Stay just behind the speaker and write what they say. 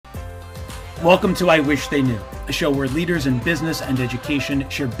Welcome to I Wish They Knew, a show where leaders in business and education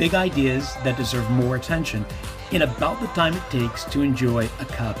share big ideas that deserve more attention in about the time it takes to enjoy a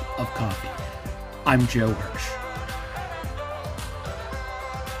cup of coffee. I'm Joe Hirsch.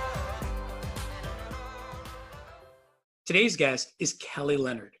 Today's guest is Kelly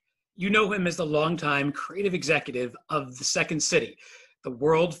Leonard. You know him as the longtime creative executive of the Second City, the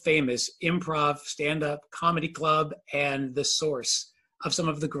world-famous improv stand-up comedy club and the source of some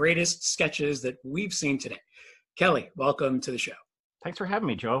of the greatest sketches that we've seen today. Kelly, welcome to the show. Thanks for having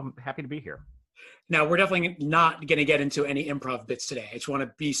me, Joe. I'm happy to be here. Now, we're definitely not going to get into any improv bits today. I just want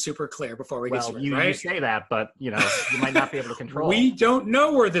to be super clear before we get started, right? You say that, but you might not be able to control. We don't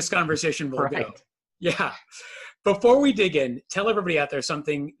know where this conversation will go. Yeah. Before we dig in, tell everybody out there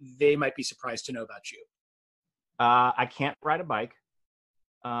something they might be surprised to know about you. I can't ride a bike.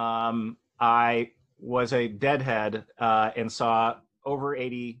 I was a deadhead and saw over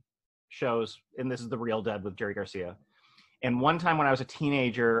 80 shows, and this is The Real Dead with Jerry Garcia. And one time when I was a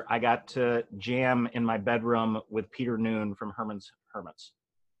teenager, I got to jam in my bedroom with Peter Noon from Herman's Hermits.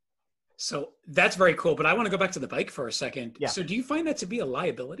 So that's very cool, but I want to go back to the bike for a second. Yeah. So do you find that to be a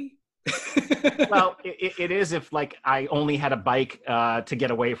liability? Well, it is if I only had a bike to get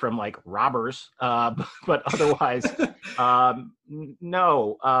away from robbers, but otherwise,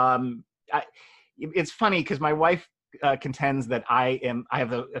 no. It's funny because my wife contends that I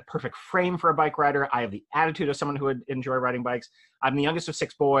have a perfect frame for a bike rider. I have the attitude of someone who would enjoy riding bikes. I'm the youngest of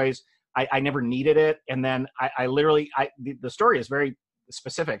 6 boys. I never needed it. And then the story is very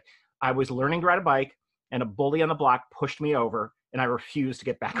specific. I was learning to ride a bike and a bully on the block pushed me over and I refused to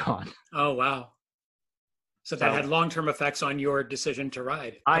get back on. Oh, wow. So that had long-term effects on your decision to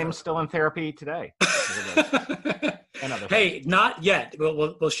ride. I'm still in therapy today. Hey, not yet.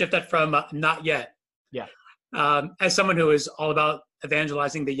 We'll shift that from not yet. Yeah. As someone who is all about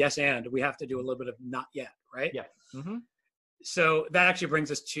evangelizing the yes and, we have to do a little bit of not yet, right? Yeah. Mm-hmm. So that actually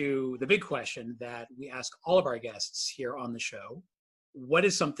brings us to the big question that we ask all of our guests here on the show. What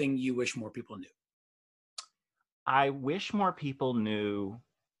is something you wish more people knew? I wish more people knew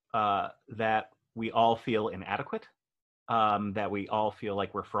that we all feel inadequate, that we all feel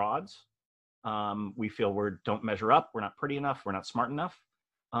like we're frauds. We feel we don't measure up, we're not pretty enough, we're not smart enough.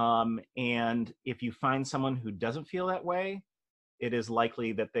 And if you find someone who doesn't feel that way, it is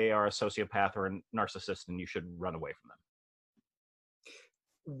likely that they are a sociopath or a narcissist and you should run away from them.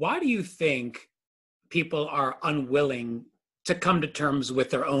 Why do you think people are unwilling to come to terms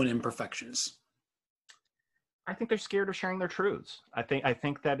with their own imperfections? I think they're scared of sharing their truths. I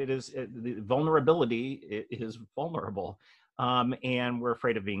think that the vulnerability is vulnerable. And we're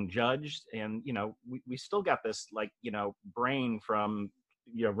afraid of being judged. And, we still got this brain from,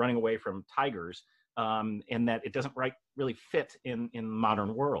 running away from tigers, and that it doesn't really fit in the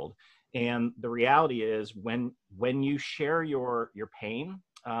modern world. And the reality is when you share your pain,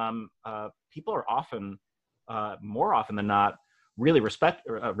 people are often, more often than not, really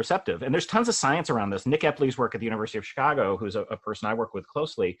receptive. And there's tons of science around this. Nick Epley's work at the University of Chicago, who's a person I work with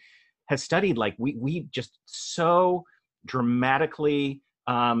closely, has studied we just so dramatically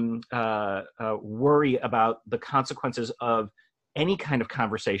worry about the consequences of any kind of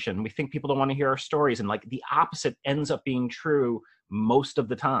conversation. We think people don't want to hear our stories, and the opposite ends up being true most of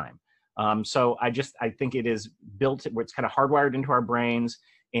the time. So I think it is built where it's kind of hardwired into our brains,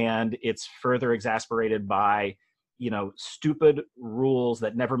 and it's further exasperated by stupid rules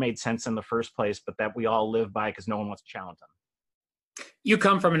that never made sense in the first place, but that we all live by because no one wants to challenge them. You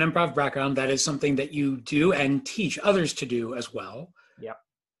come from an improv background. That is something that you do and teach others to do as well. Yep.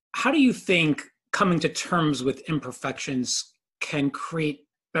 How do you think coming to terms with imperfections can create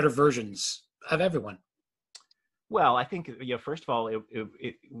better versions of everyone? Well, I think, first of all,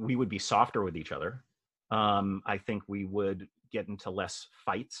 we would be softer with each other. I think we would get into less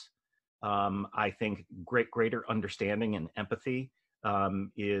fights. I think greater understanding and empathy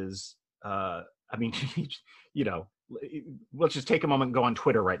is, let's just take a moment and go on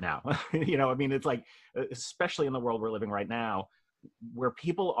Twitter right now. It's especially in the world we're living right now, where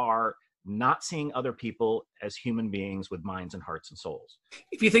people are not seeing other people as human beings with minds and hearts and souls.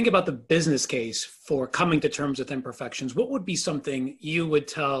 If you think about the business case for coming to terms with imperfections, what would be something you would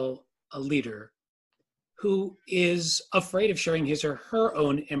tell a leader who is afraid of sharing his or her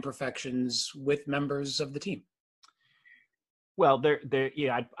own imperfections with members of the team? Well,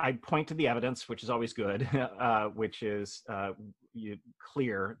 I point to the evidence, which is always good, which is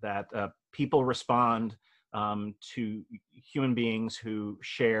clear that people respond to human beings who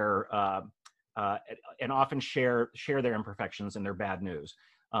share and often share their imperfections and their bad news,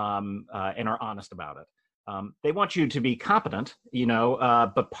 and are honest about it. They want you to be competent,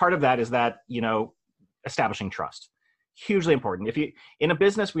 but part of that is that, establishing trust. Hugely important. In a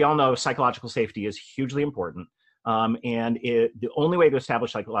business, we all know psychological safety is hugely important. The only way to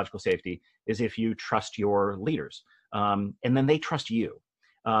establish psychological safety is if you trust your leaders, and then they trust you.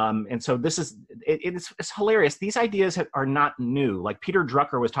 And so it's hilarious. These ideas are not new. Like Peter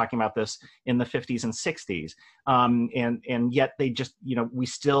Drucker was talking about this in the 50s and 60s. And yet they just, we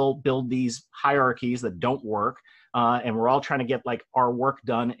still build these hierarchies that don't work. And we're all trying to get like our work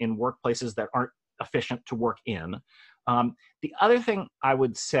done in workplaces that aren't efficient to work in. The other thing I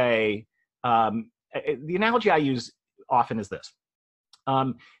would say, the analogy I use often is this.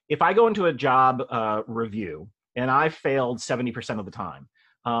 If I go into a job review and I failed 70% of the time,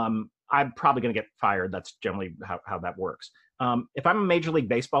 I'm probably going to get fired. That's generally how that works. If I'm a Major League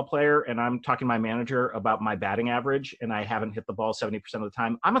Baseball player and I'm talking to my manager about my batting average and I haven't hit the ball 70% of the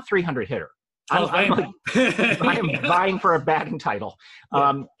time, I'm a 300 hitter. I am vying for a batting title.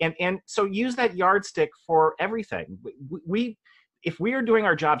 Yeah. And so use that yardstick for everything. If we are doing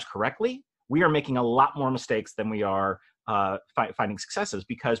our jobs correctly, we are making a lot more mistakes than we are finding successes,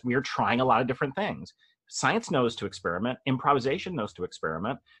 because we are trying a lot of different things. Science knows to experiment. Improvisation knows to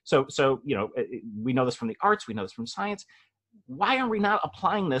experiment. So we know this from the arts. We know this from science. Why are we not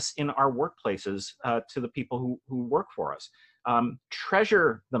applying this in our workplaces to the people who work for us?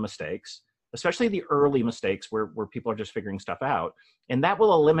 Treasure the mistakes, especially the early mistakes where people are just figuring stuff out. And that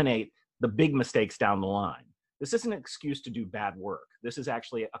will eliminate the big mistakes down the line. This isn't an excuse to do bad work. This is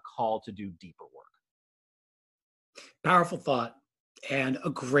actually a call to do deeper work. Powerful thought and a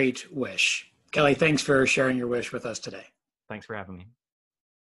great wish. Kelly, thanks for sharing your wish with us today. Thanks for having me.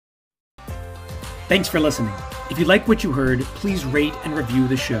 Thanks for listening. If you like what you heard, please rate and review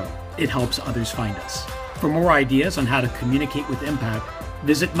the show. It helps others find us. For more ideas on how to communicate with impact,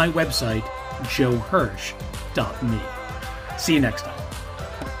 visit my website, joehirsch.me. See you next time.